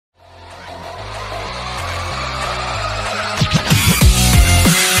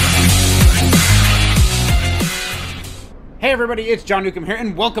Hey everybody, it's John Newcomb here,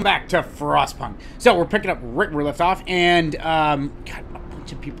 and welcome back to FrostPunk. So we're picking up right where we left off, and got a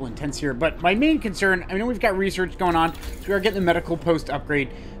bunch of people intense here. But my main concern, I know we've got research going on, so we are getting the medical post upgrade,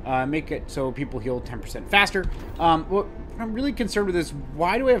 make it so people heal 10% faster. What I'm really concerned with is,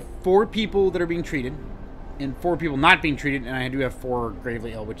 why do I have 4 people that are being treated, and 4 people not being treated, and I do have 4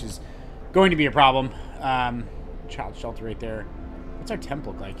 gravely ill, which is going to be a problem. Child shelter right there. What's our temp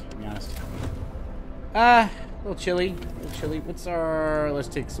look like, to be honest? A little chilly. What's our... Let's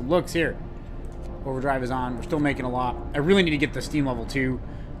take some looks here. Overdrive is on. We're still making a lot. I really need to get the steam level 2.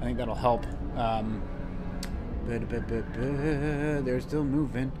 I think that'll help. They're still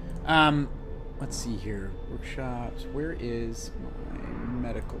moving. Let's see here. Workshops. Where is my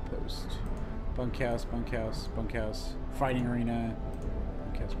medical post? Bunkhouse. Fighting arena.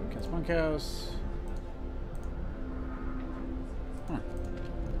 Bunkhouse. Huh.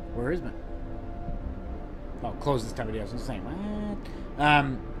 Where is my... Oh, close this time of day. I was saying, what?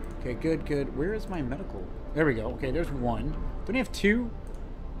 Okay, good. Where is my medical? There we go. Okay, there's 1. Don't I have 2?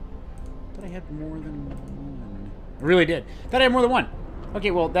 I thought I had more than 1. I really did. Thought I had more than 1. Okay,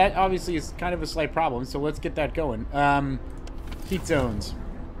 well, that obviously is kind of a slight problem, so let's get that going. Heat zones.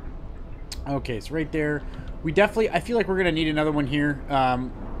 Okay, so right there. We definitely... I feel like we're going to need another one here.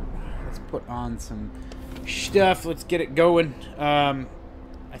 Let's put on some stuff. Let's get it going.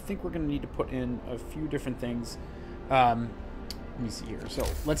 I think we're going to need to put in a few different things. Let me see here. So,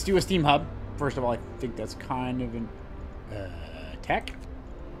 let's do a steam hub. First of all, I think that's kind of an... tech?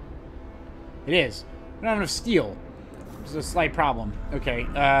 It is. We don't have enough steel. Which is a slight problem. Okay,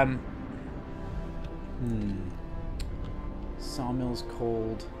 Sawmill's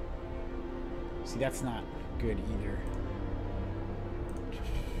cold. See, that's not good either.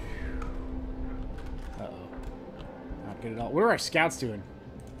 Uh-oh. Not good at all. What are our scouts doing?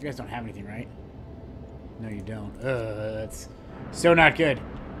 You guys don't have anything, right? No, you don't. That's so not good.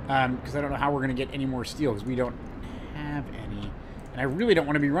 Because I don't know how we're going to get any more steel, because we don't have any. And I really don't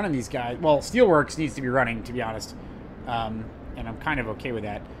want to be running these guys. Well, Steelworks needs to be running, to be honest. And I'm kind of okay with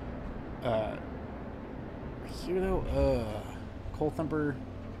that. Here, though, Coal Thumper.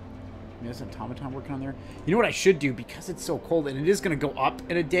 There's an automaton working on there. You know what I should do? Because it's so cold, and it is going to go up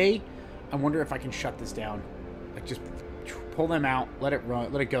in a day, I wonder if I can shut this down. Like, just... pull them out, let it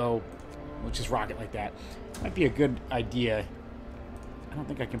run, let it go. Let's just rock it like that. Might be a good idea. I don't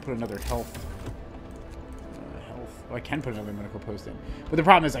think I can put another health. Oh, I can put another medical post in. But the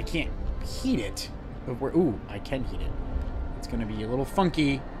problem is I can't heat it. Ooh, I can heat it. It's going to be a little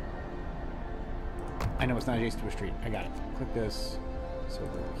funky. I know it's not adjacent to a street. I got it. Click this. So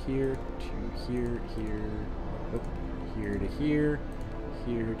go here to here, here to here,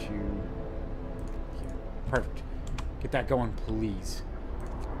 here to here. Perfect. Get that going, please.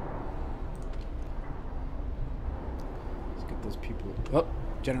 Let's get those people... Oh,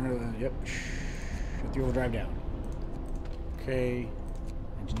 generator... Yep. Shut the overdrive down. Okay.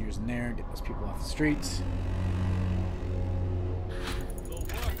 Engineers in there. Get those people off the streets.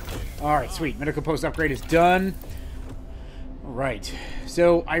 Alright, sweet. Medical post upgrade is done. Alright.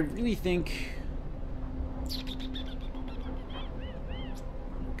 So, I really think...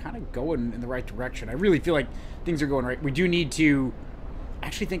 kind of going in the right direction. I really feel like things are going right. We do need to... I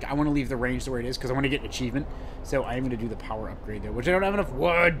actually think I want to leave the range the way it is, because I want to get an achievement. So I am going to do the power upgrade, though, which I don't have enough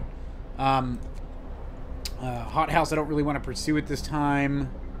wood. Hothouse, I don't really want to pursue it this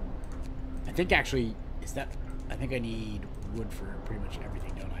time. I think, actually, is that... I think I need wood for pretty much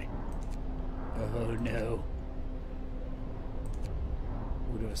everything, don't I? Oh, no.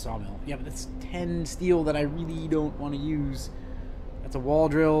 We'll do a sawmill. Yeah, but that's 10 steel that I really don't want to use. That's a wall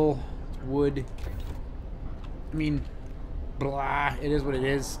drill. It's wood. I mean, blah. It is what it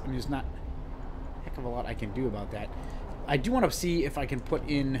is. I mean, there's not a heck of a lot I can do about that. I do want to see if I can put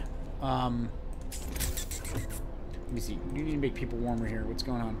in... let me see. We need to make people warmer here. What's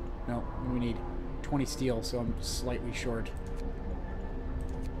going on? No, we need 20 steel, so I'm slightly short.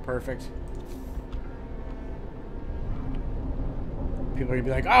 Perfect. People are going to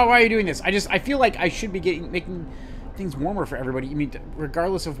be like, oh, why are you doing this? I feel like I should be making... things warmer for everybody. I mean,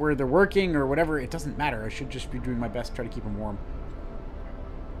 regardless of where they're working or whatever, it doesn't matter. I should just be doing my best to try to keep them warm.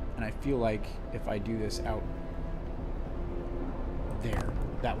 And I feel like if I do this out there,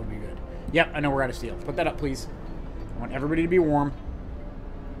 that would be good. Yep, I know we're out of steel. Put that up, please. I want everybody to be warm.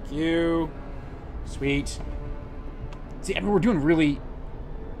 Thank you. Sweet. See, I mean, we're doing really...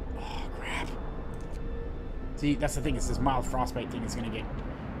 Oh, crap. See, that's the thing. It's this mild frostbite thing is going to get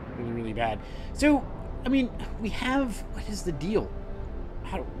really, really bad. So... I mean, we have... What is the deal?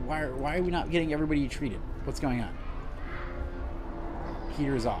 Why are we not getting everybody treated? What's going on?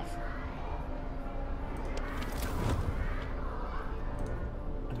 Heater is off.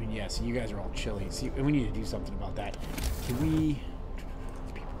 And yeah, so you guys are all chilly. See, we need to do something about that. Can we...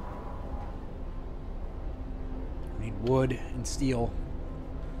 We need wood and steel.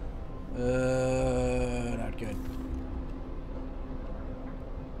 Not good.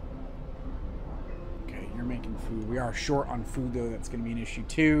 Okay, you're making food. We are short on food, though. That's going to be an issue,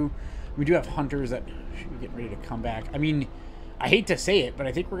 too. We do have hunters that should be getting ready to come back. I mean, I hate to say it, but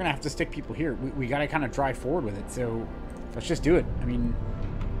I think we're going to have to stick people here. We got to kind of drive forward with it, so let's just do it. I mean,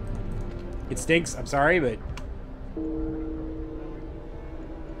 it stinks. I'm sorry, but...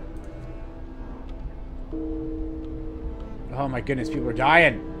 Oh, my goodness. People are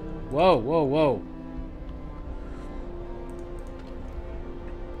dying. Whoa, whoa, whoa.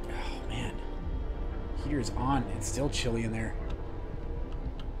 Oh, man. Heater's on. It's still chilly in there.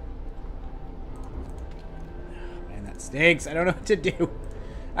 Stinks. I don't know what to do.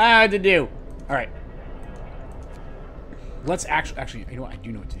 What to do. All right. Let's actually, you know what? I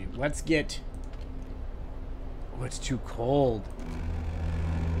do know what to do. Let's get... Oh, it's too cold.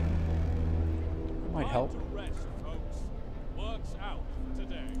 That might help.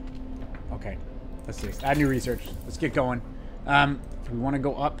 Okay. Let's do this. Add new research. Let's get going. We want to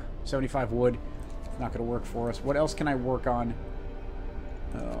go up 75 wood. It's not going to work for us. What else can I work on?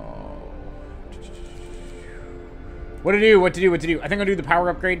 Oh... What to do? What to do? What to do? I think I'll do the power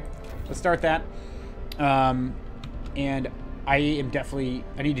upgrade. Let's start that. And I am definitely...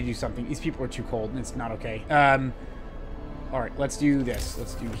 I need to do something. These people are too cold, and it's not okay. All right, let's do this.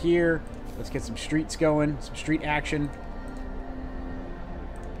 Let's do here. Let's get some streets going. Some street action.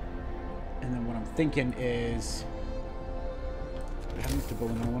 And then what I'm thinking is... Do I have enough to build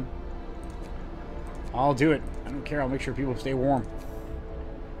another one? I'll do it. I don't care. I'll make sure people stay warm.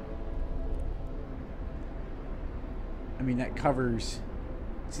 I mean, that covers...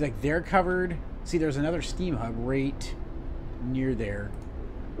 See, like, they're covered. See, there's another steam hub right near there.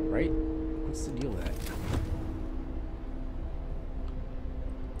 Right? What's the deal with that?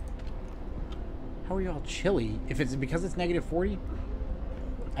 How are you all chilly? If it's because it's negative 40?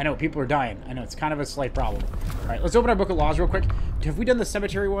 I know, people are dying. I know, it's kind of a slight problem. All right, let's open our book of laws real quick. Have we done the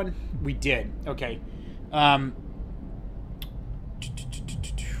cemetery one? We did. Okay. Ceremony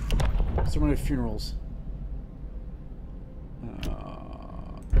of funerals.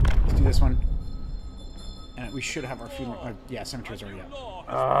 Let's do this one. And we should have our funeral... yeah, cemetery's already up.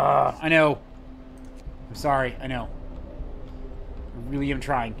 I know. I'm sorry. I know. I really am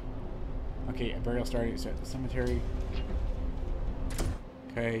trying. Okay, a burial starting at the cemetery.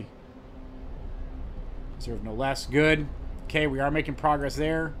 Okay. Serve no less. Good. Okay, we are making progress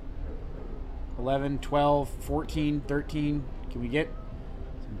there. 11, 12, 14, 13. Can we get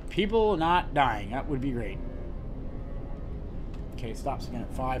some people not dying? That would be great. Okay, it stops again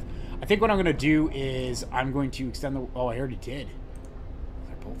at 5. I think what I'm going to do is I'm going to extend the... Oh, I already did.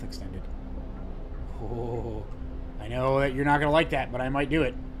 They're both extended. Oh, I know that you're not going to like that, but I might do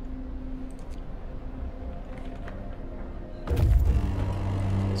it.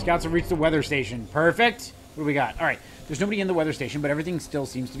 Scouts have reached the weather station. Perfect. What do we got? All right. There's nobody in the weather station, but everything still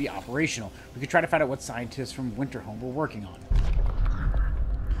seems to be operational. We could try to find out what scientists from Winterhome were working on.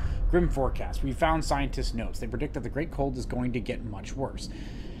 Grim forecast. We found scientists' notes. They predict that the Great Cold is going to get much worse.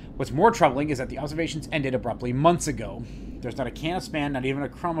 What's more troubling is that the observations ended abruptly months ago. There's not a can of Span, not even a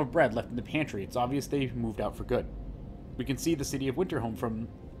crumb of bread left in the pantry. It's obvious they moved out for good. We can see the city of Winterhome from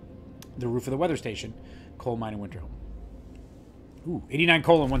the roof of the weather station. Coal mine in Winterhome. Ooh, 89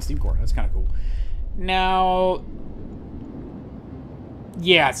 coal and 1 steam core. That's kind of cool. Now...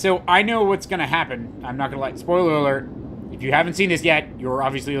 yeah, so I know what's going to happen. I'm not going to lie. Spoiler alert. If you haven't seen this yet, you're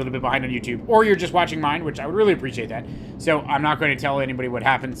obviously a little bit behind on YouTube. Or you're just watching mine, which I would really appreciate that. So I'm not going to tell anybody what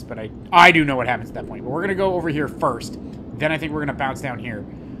happens, but I do know what happens at that point. But we're going to go over here first. Then I think we're going to bounce down here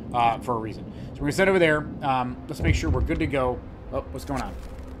for a reason. So we're going to set over there. Let's make sure we're good to go. Oh, what's going on?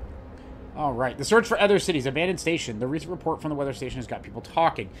 All right. The search for other cities. Abandoned station. The recent report from the weather station has got people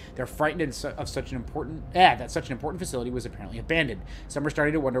talking. They're frightened of such an important... that such an important facility was apparently abandoned. Some are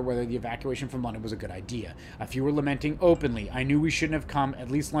starting to wonder whether the evacuation from London was a good idea. A few were lamenting openly. I knew we shouldn't have come.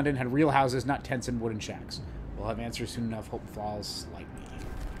 At least London had real houses, not tents and wooden shacks. We'll have answers soon enough. Hope falls like me.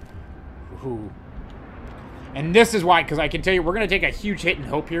 Ooh. And this is why, because I can tell you, we're going to take a huge hit in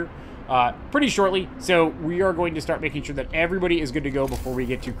hope here. Pretty shortly, so we are going to start making sure that everybody is good to go before we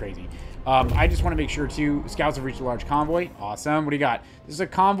get too crazy. I just want to make sure, too, scouts have reached a large convoy. Awesome. What do you got? This is a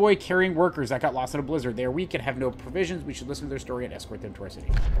convoy carrying workers that got lost in a blizzard. They are weak and have no provisions. We should listen to their story and escort them to our city.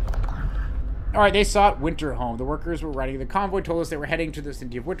 All right, they sought Winterhome. The workers were riding the convoy, told us they were heading to the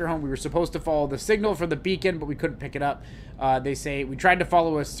city of Winterhome. We were supposed to follow the signal from the beacon, but we couldn't pick it up. They say we tried to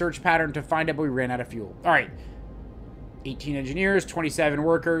follow a search pattern to find it, but we ran out of fuel. All right. 18 engineers, 27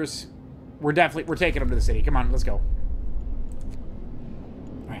 workers. We're taking them to the city. Come on, let's go. All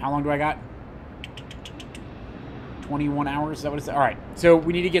right, how long do I got? 21 hours, is that what it's? All right, so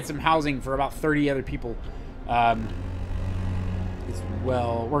we need to get some housing for about 30 other people. It's,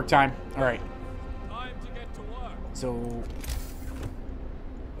 well, work time. All right. Time to get to work. So, oh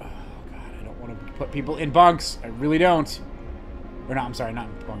god, I don't want to put people in bunks. I really don't. Or no, I'm sorry, not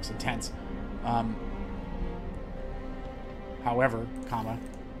in bunks, in tents. However, comma,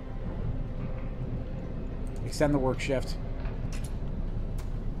 extend the work shift.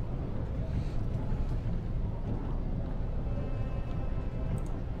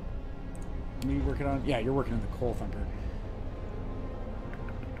 What are you working on? Yeah, you're working in the coal thumper.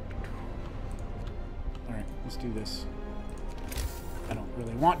 Alright, let's do this. I don't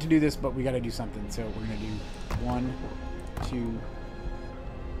really want to do this, but we gotta do something. So we're gonna do 1, 2. I mean,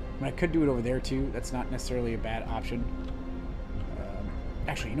 I could do it over there too. That's not necessarily a bad option.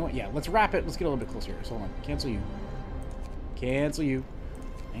 Actually, you know what? Yeah, let's wrap it. Let's get a little bit closer here. So hold on. Cancel you. Cancel you.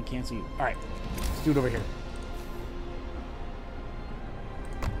 And cancel you. Alright. Let's do it over here.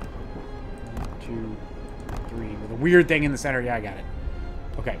 1, 2, 3. With a weird thing in the center. Yeah, I got it.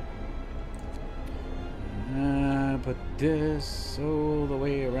 Okay. Put this all the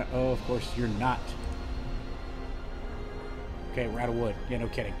way around. Oh, of course, you're not. Okay, we're out of wood. Yeah, no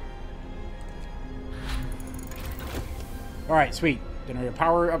kidding. Alright, sweet. Generator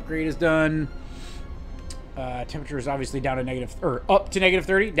power upgrade is done. Temperature is obviously down to negative, or up to negative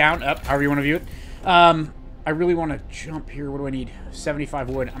 30. Down, up, however you want to view it. I really want to jump here. What do I need? 75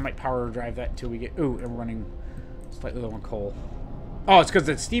 wood. I might power drive that until we get... Ooh, and we're running slightly low on coal. Oh, it's because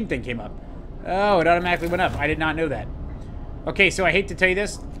the steam thing came up. Oh, it automatically went up. I did not know that. Okay, so I hate to tell you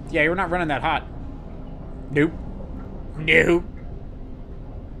this. Yeah, you're not running that hot. Nope. Nope.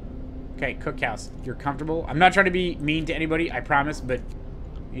 Okay, cookhouse. You're comfortable? I'm not trying to be mean to anybody, I promise, but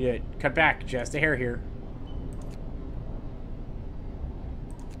you need to cut back just a hair here.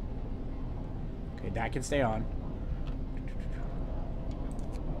 Okay, that can stay on.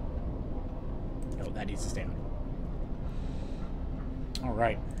 No, that needs to stay on.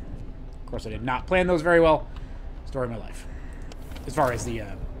 Alright. Of course, I did not plan those very well. Story of my life. As far as the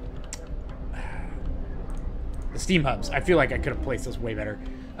steam hubs, I feel like I could have placed those way better.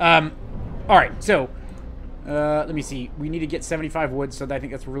 Alright, so, let me see. We need to get 75 wood, so I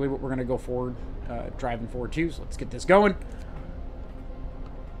think that's really what we're going to go forward, driving forward to. So let's get this going.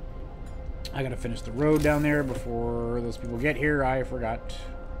 I got to finish the road down there before those people get here. I forgot.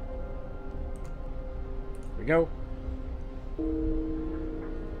 There we go.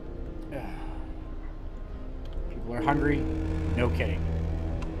 People are hungry. No kidding.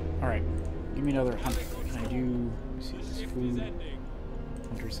 Alright, give me another hunt. Can I do, let's see, this food?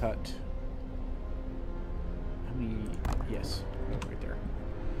 Hunter's hut. How many? Yes, right there.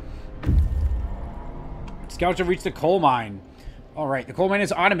 Scouts have reached the coal mine. Alright, the coal mine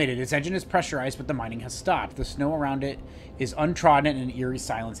is automated. Its engine is pressurized, but the mining has stopped. The snow around it is untrodden, and an eerie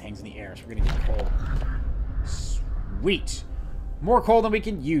silence hangs in the air. So we're going to get coal. Sweet. More coal than we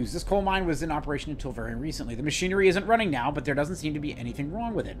can use. This coal mine was in operation until very recently. The machinery isn't running now, but there doesn't seem to be anything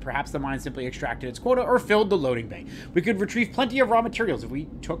wrong with it. Perhaps the mine simply extracted its quota or filled the loading bay. We could retrieve plenty of raw materials if we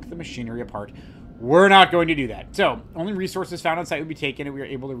took the machinery apart. We're not going to do that. So, only resources found on site would be taken, and we are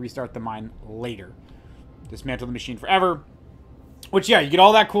able to restart the mine later. Dismantle the machine forever. Which, yeah, you get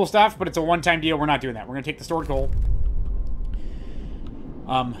all that cool stuff, but it's a one-time deal. We're not doing that. We're going to take the stored coal.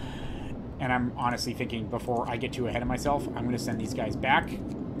 And I'm honestly thinking, before I get too ahead of myself, I'm going to send these guys back.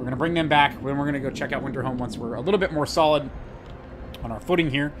 We're going to bring them back. Then we're going to go check out Winterhome once we're a little bit more solid on our footing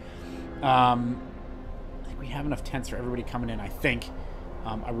here. I think we have enough tents for everybody coming in, I think.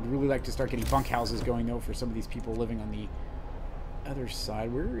 I would really like to start getting bunkhouses going, though, for some of these people living on the other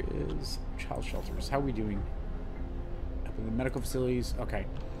side. Where is child shelters? How are we doing? Up in the medical facilities? Okay.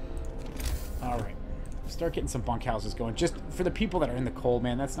 All right. Start getting some bunkhouses going. Just for the people that are in the cold,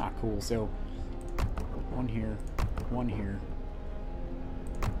 man, that's not cool. So, one here. One here.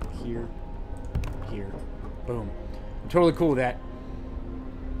 Here. Here. Boom. I'm totally cool with that.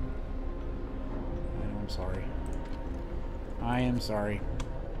 I know, I'm sorry. I am sorry.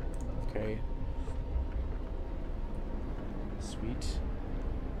 Okay. Sweet.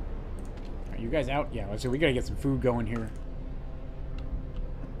 Are you guys out? Yeah, so we gotta get some food going here.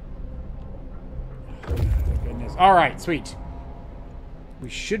 Oh, thank goodness. Alright, sweet. We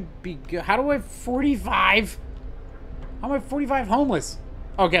should be good. How do I have 45? How am I 45 homeless?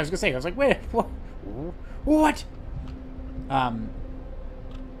 Okay, I was gonna say, I was like, wait, what? What? Alright.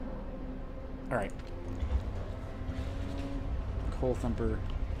 Coal thumper.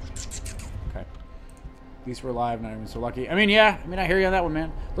 Okay. At least we're alive, not even so lucky. I mean, yeah. I mean, I hear you on that one,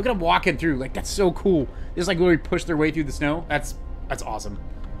 man. Look at them walking through. Like, that's so cool. They just, like, literally push their way through the snow. That's awesome.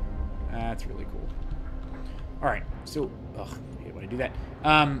 That's really cool. All right. So, ugh, I didn't want to do that.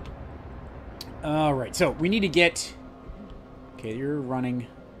 All right. So, we need to get... Okay, you're running.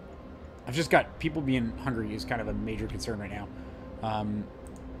 I've just got people being hungry is kind of a major concern right now.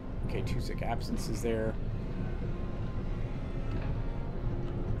 Okay, 2 sick absences there.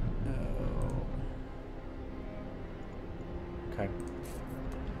 Okay.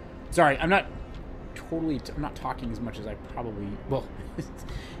 Sorry, I'm not talking as much as I probably... Well,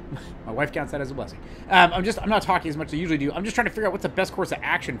 my wife counts that as a blessing. I'm not talking as much as I usually do. I'm just trying to figure out what's the best course of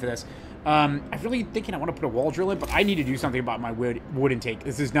action for this. I'm really thinking I want to put a wall drill in, but I need to do something about my wood intake.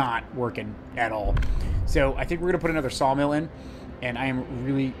 This is not working at all. So I think we're going to put another sawmill in, and I am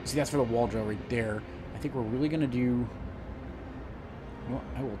really... See, that's for the wall drill right there. I think we're really going to do... You know what?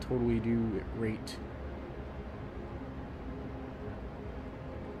 I will totally do it right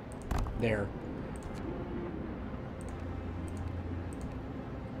there.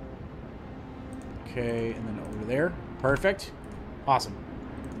 Okay, and then over there. Perfect. Awesome.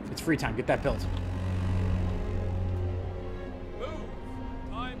 It's free time. Get that built. Move!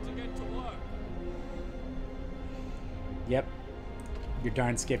 Time to get to work. Yep. You're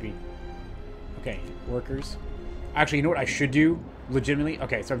darn skippy. Okay, workers. Actually, you know what I should do? Legitimately?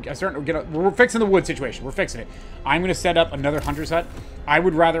 Okay, so I'm starting to get... We're fixing the wood situation. We're fixing it. I'm going to set up another hunter's hut. I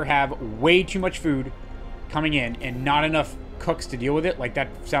would rather have way too much food coming in and not enough cooks to deal with it. Like, that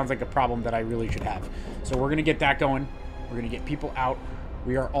sounds like a problem that I really should have. So we're going to get that going. We're going to get people out.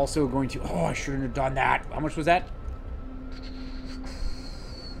 We are also going to... Oh, I shouldn't have done that. How much was that?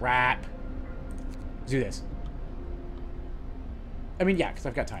 Crap. Let's do this. I mean, yeah, because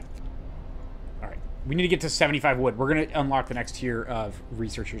I've got time. All right. We need to get to 75 wood. We're going to unlock the next tier of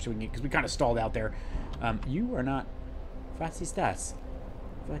researchers so we can, because we kind of stalled out there. You are not... What is that?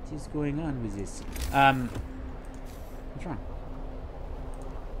 What is going on with this? What's wrong?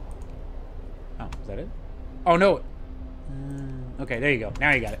 Oh, is that it? Oh, no. Okay, there you go.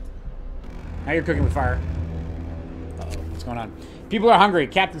 Now you got it. Now you're cooking with fire. Uh-oh, what's going on? People are hungry.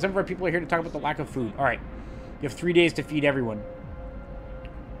 Captain, some of our people are here to talk about the lack of food. All right. You have 3 days to feed everyone.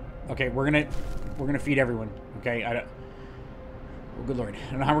 Okay, we're gonna feed everyone. Okay, oh, good lord.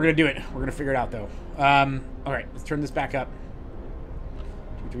 I don't know how we're gonna do it. We're gonna figure it out though. All right, let's turn this back up.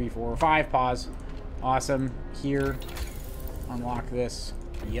 2, 3, 4, 5. Pause. Awesome. Here. Unlock this.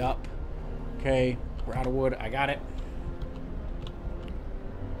 Yup. Okay, we're out of wood. I got it.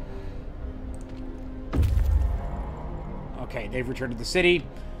 Okay, they've returned to the city.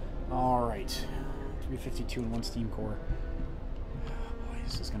 All right. 352 and 1 steam core.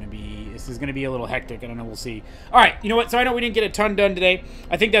 This is gonna be a little hectic. I don't know. We'll see. All right. You know what? So I know we didn't get a ton done today.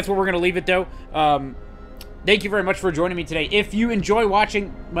 I think that's where we're gonna leave it, though. Thank you very much for joining me today. If you enjoy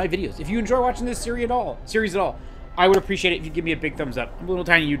watching my videos, if you enjoy watching this series at all, I would appreciate it if you give me a big thumbs up. I'm a little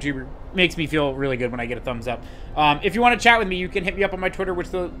tiny YouTuber. Makes me feel really good when I get a thumbs up. If you want to chat with me, you can hit me up on my Twitter, which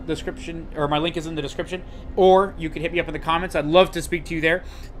the description, or my link is in the description, or you can hit me up in the comments. I'd love to speak to you there.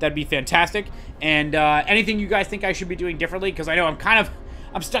 That'd be fantastic. And anything you guys think I should be doing differently, because I know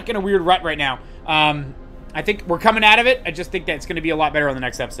I'm stuck in a weird rut right now. I think we're coming out of it. I just think that it's going to be a lot better on the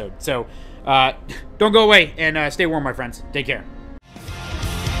next episode. So don't go away and stay warm, my friends. Take care.